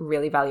just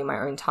really value my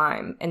own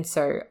time. And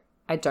so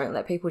I don't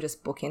let people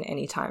just book in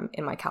any time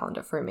in my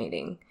calendar for a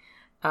meeting.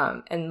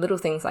 And little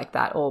things like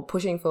that, or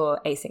pushing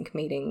for async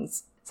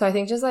meetings. So I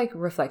think just like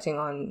reflecting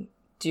on,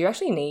 do you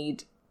actually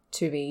need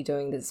to be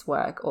doing this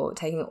work or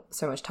taking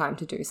so much time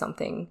to do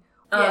something?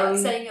 Yeah, like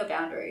setting your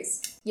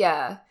boundaries.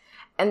 Yeah.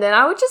 And then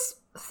I would just,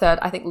 third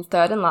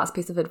and last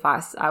piece of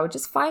advice, I would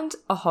just find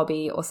a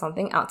hobby or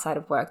something outside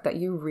of work that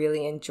you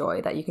really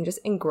enjoy, that you can just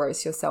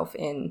engross yourself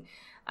in,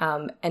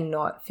 and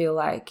not feel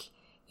like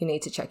you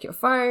need to check your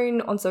phone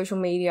on social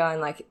media,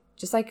 and like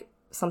just like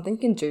something you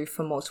can do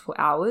for multiple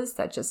hours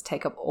that just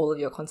take up all of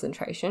your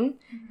concentration.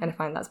 And I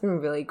find that's been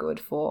really good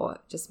for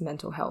just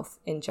mental health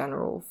in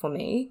general for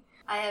me.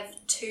 I have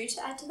 2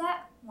 to add to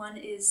that. One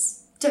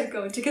is don't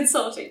go into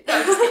consulting. No,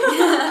 I'm just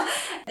kidding.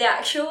 The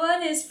actual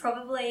one is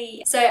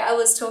probably, so I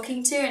was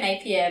talking to an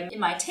APM in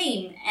my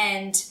team,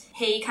 and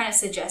he kind of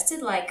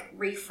suggested like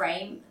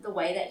reframe the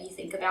way that you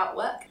think about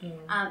work.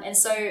 And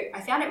so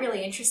I found it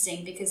really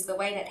interesting because the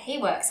way that he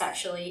works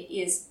actually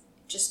is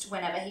just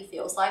whenever he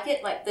feels like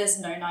it. Like, there's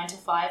no 9 to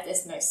 5,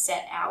 there's no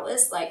set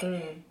hours. Like,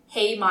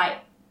 he might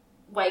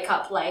wake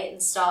up late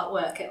and start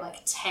work at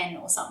like 10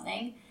 or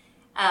something,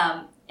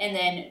 and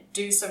then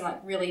do some like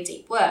really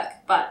deep work.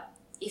 But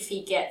if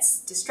he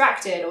gets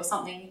distracted or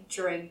something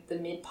during the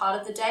mid part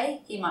of the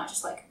day, he might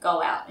just like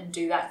go out and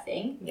do that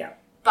thing. Yeah.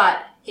 But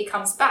he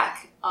comes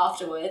back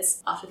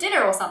afterwards, after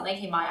dinner or something,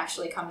 he might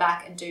actually come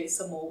back and do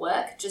some more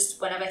work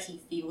just whenever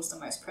he feels the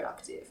most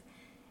productive.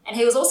 And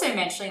he was also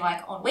mentioning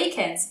like on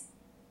weekends,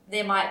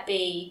 there might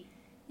be,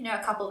 you know,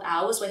 a couple of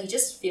hours where he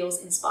just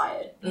feels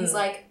inspired. He's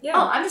like,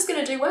 oh, I'm just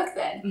going to do work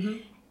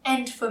then.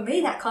 And for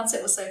me, that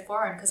concept was so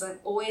foreign because I've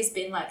always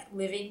been like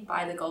living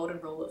by the golden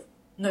rule of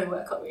no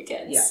work on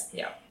weekends.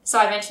 Yeah. So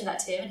I mentioned that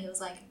to him and he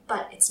was like,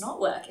 but it's not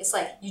work. It's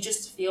like you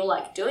just feel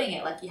like doing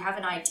it. Like, you have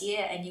an idea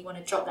and you want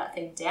to drop that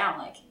thing down.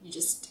 Like, you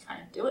just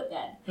kind of do it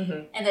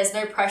then. And there's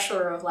no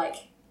pressure of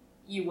like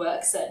you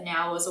work certain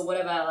hours or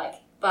whatever, like,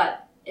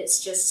 but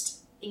it's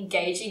just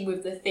engaging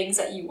with the things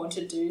that you want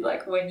to do,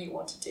 like when you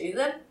want to do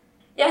them.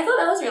 Yeah, I thought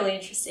that was really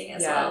interesting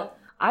as well.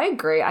 I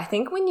agree. I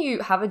think when you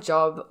have a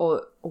job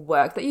or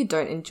work that you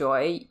don't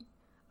enjoy,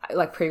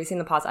 like previously in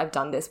the past, I've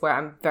done this where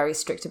I'm very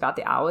strict about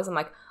the hours. I'm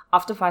like,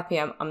 after 5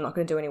 p.m, I'm not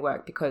going to do any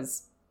work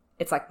because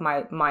it's like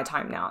my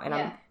time now, and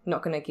I'm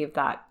not going to give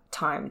that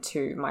time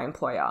to my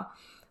employer.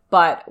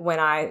 But when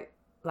I,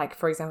 like,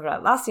 for example,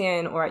 at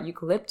Atlassian or at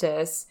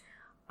Eucalyptus,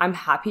 I'm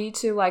happy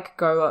to like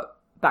go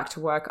back to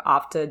work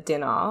after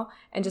dinner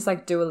and just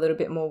like do a little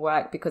bit more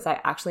work because I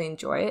actually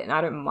enjoy it and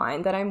I don't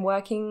mind that I'm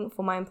working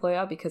for my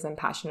employer because I'm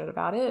passionate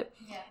about it.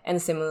 Yeah.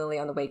 And similarly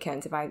on the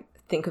weekends, if I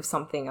think of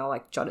something, I'll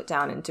like jot it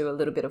down and do a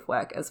little bit of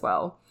work as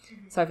well.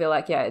 So I feel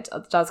like, yeah, it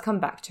does come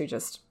back to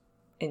just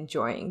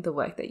enjoying the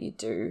work that you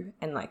do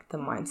and like the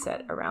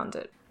mindset around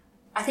it.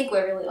 I think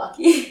we're really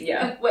lucky.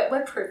 Yeah.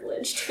 We're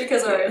privileged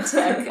because we're in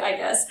tech, I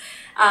guess,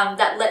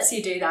 that lets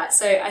you do that.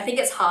 So I think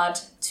it's hard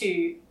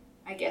to,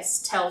 I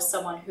guess, tell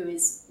someone who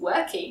is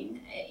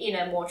working in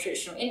a more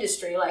traditional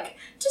industry, like,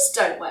 just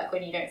don't work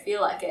when you don't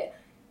feel like it.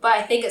 But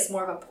I think it's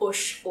more of a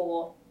push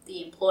for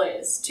the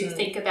employers to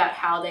think about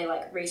how they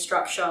like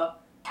restructure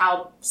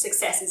how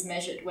success is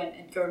measured when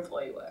your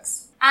employee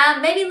works.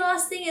 Maybe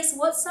last thing is,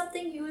 what's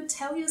something you would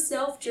tell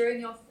yourself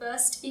during your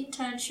first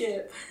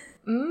internship?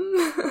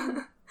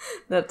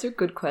 That's a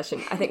good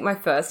question. I think my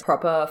first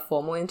proper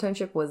formal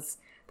internship was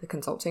the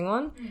consulting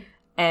one.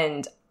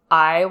 And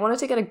I wanted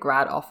to get a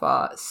grad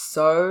offer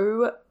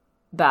so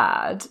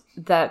bad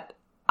that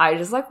I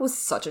just like was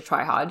such a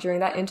tryhard during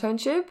that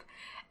internship.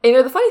 And, you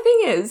know, the funny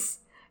thing is,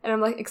 and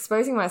I'm like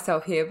exposing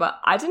myself here, but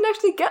I didn't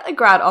actually get a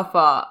grad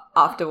offer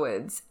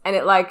afterwards. And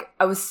it like,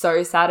 I was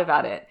so sad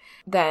about it.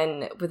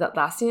 Then with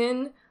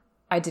Atlassian,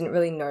 I didn't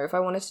really know if I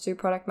wanted to do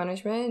product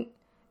management.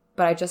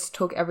 But I just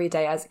took every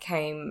day as it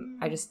came.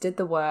 I just did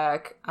the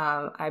work.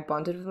 I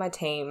bonded with my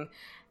team.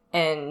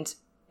 And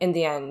in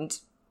the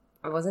end,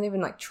 I wasn't even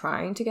like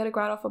trying to get a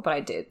grad offer, but I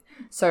did.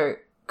 So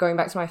going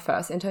back to my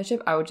first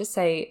internship, I would just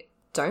say,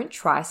 don't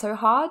try so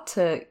hard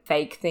to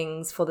fake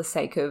things for the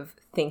sake of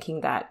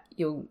thinking that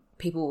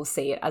people will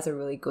see it as a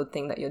really good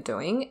thing that you're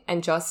doing,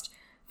 and just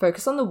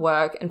focus on the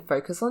work and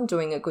focus on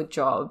doing a good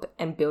job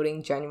and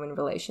building genuine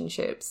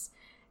relationships.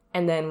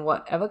 And then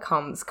whatever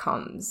comes.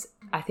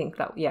 I think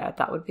that, yeah,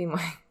 that would be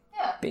my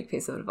big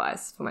piece of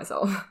advice for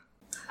myself.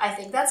 I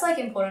think that's like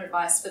important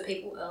advice for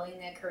people early in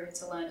their career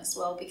to learn as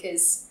well,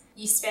 because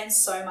you spend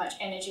so much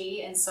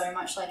energy and so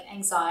much like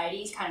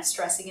anxiety kind of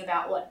stressing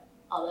about what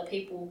other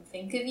people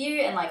think of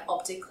you and like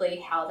optically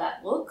how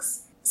that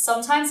looks.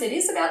 Sometimes it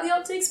is about the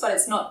optics, but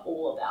it's not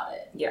all about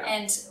it. Yeah.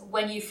 And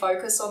when you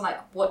focus on like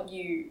what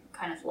you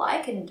kind of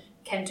like and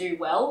can do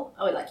well,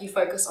 or like you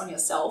focus on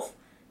yourself,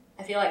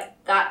 I feel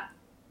like that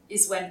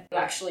is when you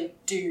actually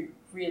do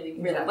really,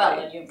 really well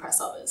and you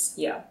impress others.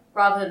 Yeah.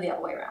 Rather than the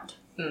other way around.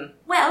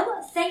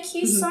 Well, thank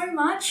you so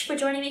much for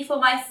joining me for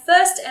my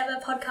first ever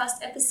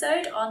podcast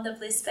episode on the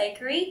Bliss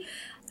Bakery.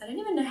 I don't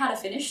even know how to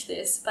finish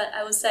this, but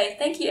I will say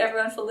thank you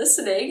everyone for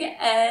listening,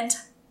 and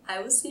I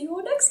will see you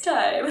all next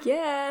time.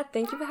 Yeah,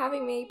 thank you for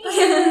having me.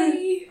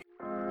 Bye.